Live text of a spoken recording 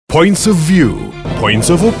Points of view, points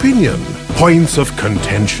of opinion, points of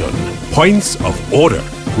contention, points of order.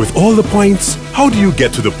 With all the points, how do you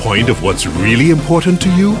get to the point of what's really important to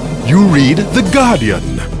you? You read The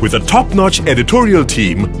Guardian. With a top-notch editorial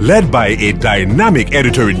team led by a dynamic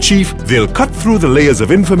editor-in-chief, they'll cut through the layers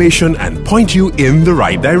of information and point you in the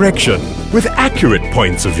right direction. With accurate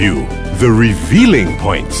points of view, the revealing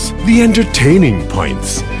points, the entertaining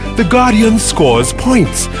points. The Guardian scores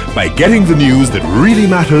points by getting the news that really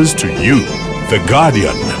matters to you. The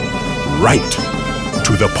Guardian. Right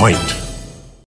to the point.